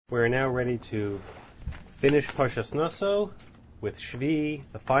We're now ready to finish Parshas Naso with Shvi,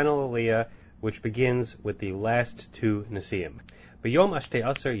 the final Aliyah, which begins with the last two Nasiim. B'yom ashtei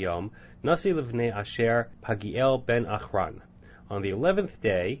aser yom, Nasi livnei Asher Pagiel ben Achran. On the 11th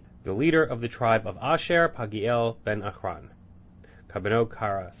day, the leader of the tribe of Asher, Pagiel ben Achran. Kabano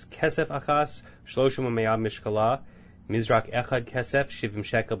karas kesef achas, shloshim u'me'ah mishkala, mizrak echad kesef, shivim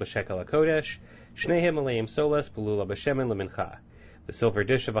shekel b'shekel hakodesh, shnehem aleim solas b'lula b'shemen lemincha. The silver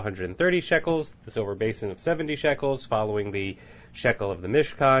dish of 130 shekels, the silver basin of 70 shekels, following the shekel of the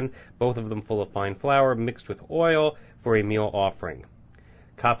Mishkan, both of them full of fine flour mixed with oil for a meal offering.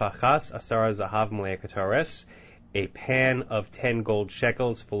 Kaf achas asara zahav mlei katares, a pan of 10 gold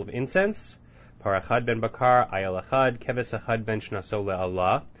shekels full of incense. Parachad ben bakar, ayal achad, keves achad ben shnaso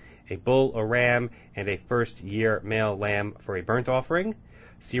le'Allah, a bull, a ram, and a first-year male lamb for a burnt offering.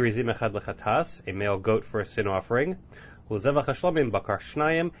 Sirizim echad lechatas, a male goat for a sin offering. Ulzevach hashlamim bakar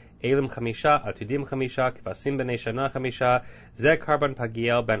shnayim, elim chamisha, atudim chamisha, kvasim b'nei shana chamisha, zeh karban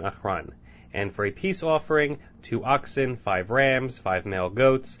pagiel ben achran. And for a peace offering, 2 oxen, 5 rams, 5 male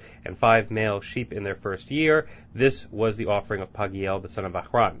goats, and 5 male sheep in their first year. This was the offering of Pagiel, the son of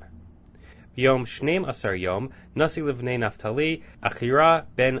Achran. Yom shneim asar yom, nasi livnei Naphtali, Achira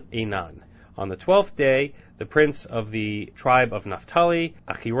ben Einan. On the 12th day, the prince of the tribe of Naphtali,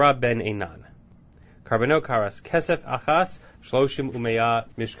 Achira ben Einan. Karbano karas kesef achas, shloshim u'me'ah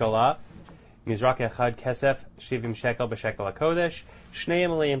mishkala, mizrak echad kesef, shivim shekel b'shekel hakodesh, shneim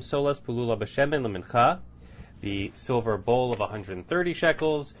aleim solas pulula b'shemen lemincha. The silver bowl of 130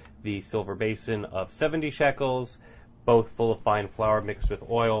 shekels, the silver basin of 70 shekels, both full of fine flour mixed with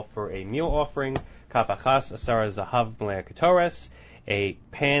oil for a meal offering. Kaf achas asara zahav mlei ketores, a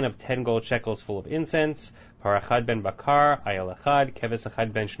pan of 10 gold shekels full of incense. Parachad ben bakar, ayal echad, keves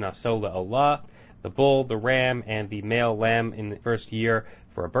echad ben shnaso le'Allah, the bull, the ram, and the male lamb in the first year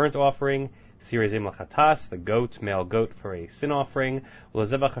for a burnt offering. Sirizim lachatas, the goat, male goat for a sin offering.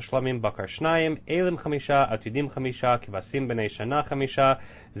 Ulazevach hashlamim bakar shnayim, elim chamisha, atudim chamisha, kivasim b'nei shana chamisha,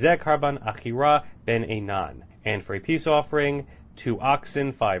 zeh karban achira ben einan. And for a peace offering, 2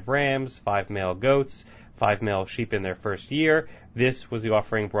 oxen, 5 rams, 5 male goats, 5 male sheep in their first year. This was the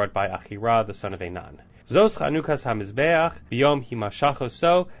offering brought by Achira, the son of Einan. Zos chanukas hamizbeach, b'yom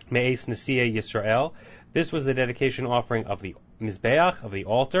himashachoso me'es nesiya Yisrael. This was the dedication offering of the Mizbeach, of the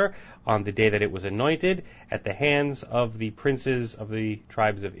altar, on the day that it was anointed, at the hands of the princes of the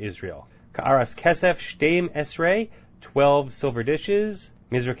tribes of Israel. Ka'aras kesef shteim esrei, 12 silver dishes.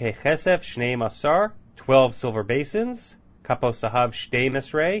 Mizrakei chesef shneim asar, 12 silver basins. Kapos sahav shteim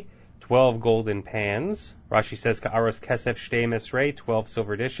esrei, 12 golden pans. Rashi says Ka'aros kesef shteim esrei, 12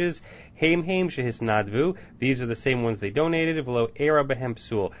 silver dishes. Heim shehis nadvu, these are the same ones they donated. V'lo era behem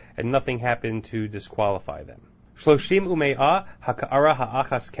psul, and nothing happened to disqualify them. Shloshim u'me'ah haka'ara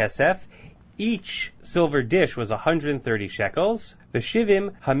ha'achas kesef, each silver dish was 130 shekels.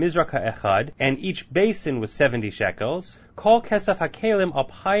 V'shivim hamizrak ha'echad, and each basin was 70 shekels. Kol kesef hakelim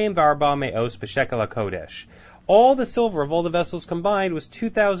alpayim v'arba me'os b'shekel hakodesh. All the silver of all the vessels combined was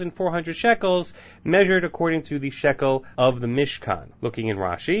 2,400 shekels, measured according to the shekel of the Mishkan. Looking in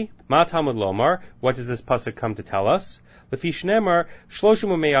Rashi, Ma Talmud Lomar, what does this pasuk come to tell us? Lefi shneimar, shloshim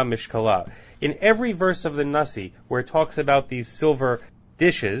u'me'ah mishkala. In every verse of the Nasi, where it talks about these silver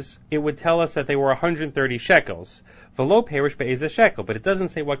dishes, it would tell us that they were 130 shekels. V'lo perish be'ezeh shekel, but it doesn't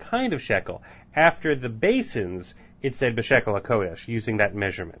say what kind of shekel. After the basins, it said b'shekel hakodesh, using that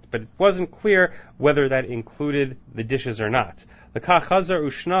measurement. But it wasn't clear whether that included the dishes or not. L'kach chazar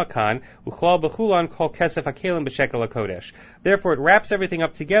u'shna kan, u'chlal b'chulan kol kesef hakelim b'shekel hakodesh. Therefore, it wraps everything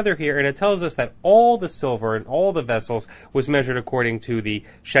up together here, and it tells us that all the silver and all the vessels was measured according to the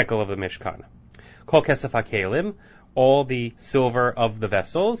shekel of the Mishkan. Kol kesef hakelim, all the silver of the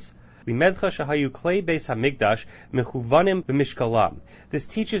vessels. This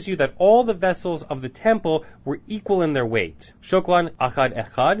teaches you that all the vessels of the temple were equal in their weight. Shoklan achad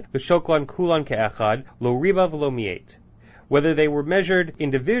echad, v'shoklan kulan ke'echad, lo riba v'lo miet. Whether they were measured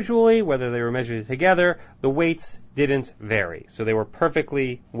individually, whether they were measured together, the weights didn't vary. So they were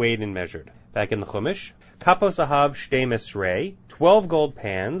perfectly weighed and measured. Back in the Chumash, kapos ahav shtei mesrei, 12 gold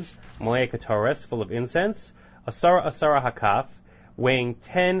pans, malei ketores, full of incense, asara hakaf, weighing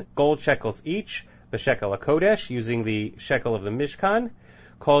 10 gold shekels each, the shekel hakodesh, using the shekel of the Mishkan.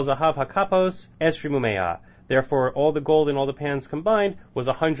 Kol zahav hakapos esrim u'me'ah. Therefore, all the gold in all the pans combined was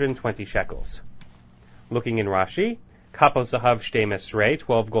 120 shekels. Looking in Rashi, kapos zahav shtei mesrei,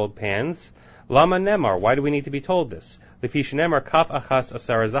 12 gold pans. Lama nemar, why do we need to be told this? Lefish nemar kaf achas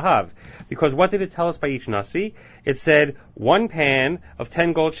asara zahav. Because what did it tell us by each nasi? It said 1 pan of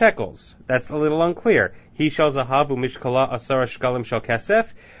 10 gold shekels. That's a little unclear. He shall zahav u'mishkala asara shkalim shal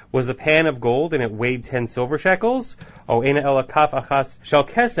kesef. Was the pan of gold and it weighed 10 silver shekels? O ena ela kaf achas shel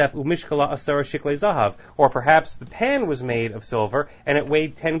kesef umishkala asara shiklei zahav. Or perhaps the pan was made of silver and it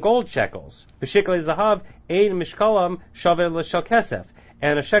weighed 10 gold shekels. B'shiklei zahav ein mishkalam shaveh l'shel kesef.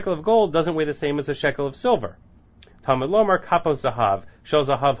 And a shekel of gold doesn't weigh the same as a shekel of silver. Talmud lomar kapos zahav shel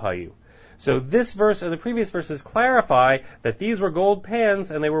zahav hayu. So this verse and the previous verses clarify that these were gold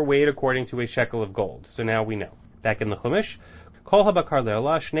pans and they were weighed according to a shekel of gold. So now we know. Back in the Chumash, Kol habakar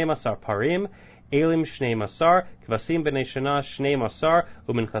le'olah shnei masar parim, elim shnei masar, kvasim b'nei shana shnei masar,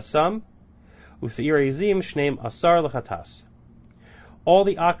 umin chasam, u'seir ezim shnei masar l'chatas. All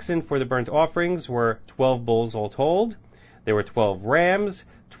the oxen for the burnt offerings were 12 bulls all told. There were 12 rams,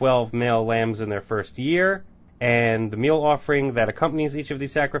 12 male lambs in their first year, and the meal offering that accompanies each of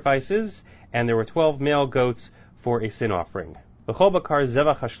these sacrifices, and there were 12 male goats for a sin offering. V'chol bakar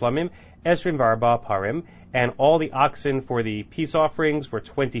zevach hashlamim esrim v'arba parim, and all the oxen for the peace offerings were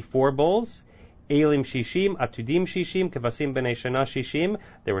 24 bulls. Elim shishim, atudim shishim, kevasim b'nei shana shishim.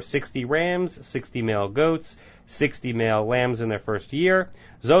 There were 60 rams, 60 male goats, 60 male lambs in their first year.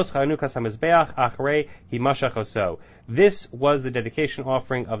 Zos chanukas hamizbeach achrei himashach oso. This was the dedication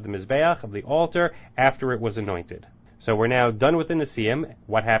offering of the mizbeach, of the altar, after it was anointed. So we're now done with the Nesiim.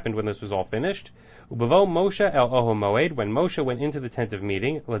 What happened when this was all finished? Ubavo Moshe el Ohel Moed, when Moshe went into the tent of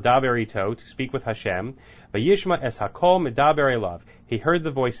meeting, l'daber ito, to speak with Hashem, vayishma es hakol medaber elav. He heard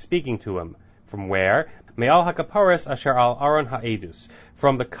the voice speaking to him. From where? Me'al hakaparas asher al aron ha'edus.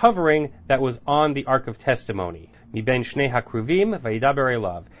 From the covering that was on the Ark of Testimony. Miben shnei hakruvim vayidaber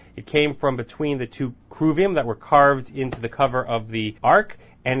elav. It came from between the two kruvim that were carved into the cover of the Ark,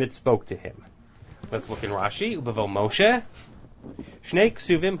 and it spoke to him. Let's look in Rashi. Ubavo Moshe. Shnei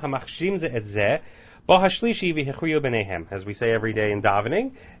ksuvim hamachshim ze et ze. As we say every day in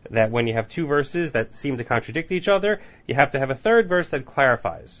davening, that when you have two verses that seem to contradict each other, you have to have a third verse that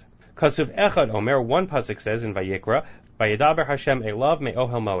clarifies. Kasuv echad omer, one pasuk says in Vayikra, Vayedaber Hashem elav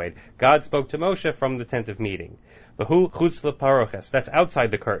me'ohel moed. God spoke to Moshe from the tent of meeting. V'hu chutz leparoches, that's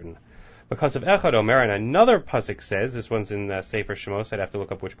outside the curtain. Because of echad omer, and another pasuk says, this one's in Sefer Shemos, I'd have to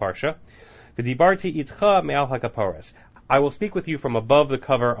look up which parsha, V'dibarti itcha me'al hakaparos. I will speak with you from above the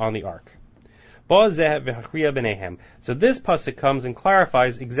cover on the ark. So this pasuk comes and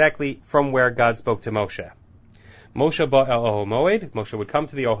clarifies exactly from where God spoke to Moshe. Moshe ba el Ohel Moed. Moshe would come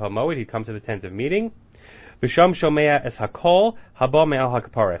to the Ohel Moed. He'd come to the tent of meeting. V'sham shomea es hakol haba me'al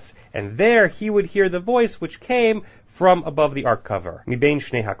hakapares. And there he would hear the voice which came from above the ark cover. Mibein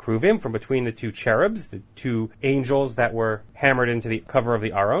shnei hakruvim, from between the two cherubs, the two angels that were hammered into the cover of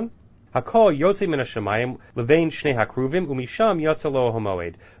the Aron. Hakol yotze min hashamayim levein shnei hakruvim umisham yotze lo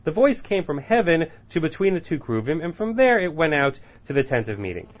hamoed. The voice came from heaven to between the two kruvim, and from there it went out to the tent of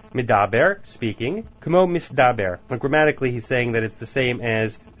meeting. Midaber, speaking. Kamo misdaber. Grammatically, he's saying that it's the same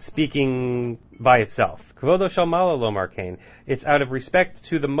as speaking by itself. Kvodo shalmala lo markain. It's out of respect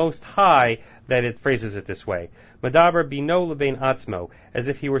to the Most High that it phrases it this way. Midaber bino levein atzmo, as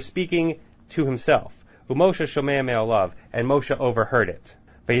if he were speaking to himself. Umoshe shomea me'olav, and Moshe overheard it.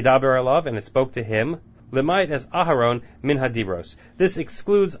 Vayidaber elav, and it spoke to him. Lemait as Aharon min hadibros. This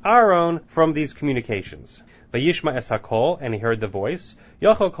excludes Aaron from these communications. Vayishma es hakol, and he heard the voice.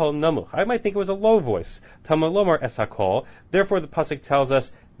 Yachol kol namuch. I might think it was a low voice. Talmud lomar es hakol. Therefore the pasuk tells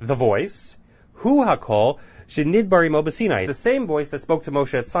us the voice. Hu hakol shenidbari mobasinai. The same voice that spoke to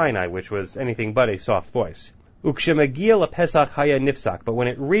Moshe at Sinai, which was anything but a soft voice. Ukshemagia lepesach haya nifsak, but when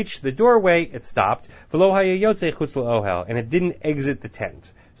it reached the doorway, it stopped. V'lo haya yotze chutz ohel, and it didn't exit the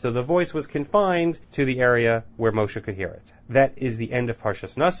tent. So the voice was confined to the area where Moshe could hear it. That is the end of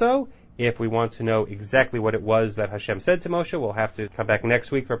Parshas Naso. If we want to know exactly what it was that Hashem said to Moshe, we'll have to come back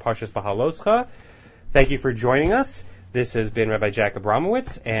next week for Parshas Bahaloscha. Thank you for joining us. This has been Rabbi Jack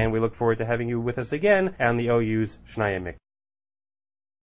Abramowitz, and we look forward to having you with us again on the OU's Shnayim Mikvah.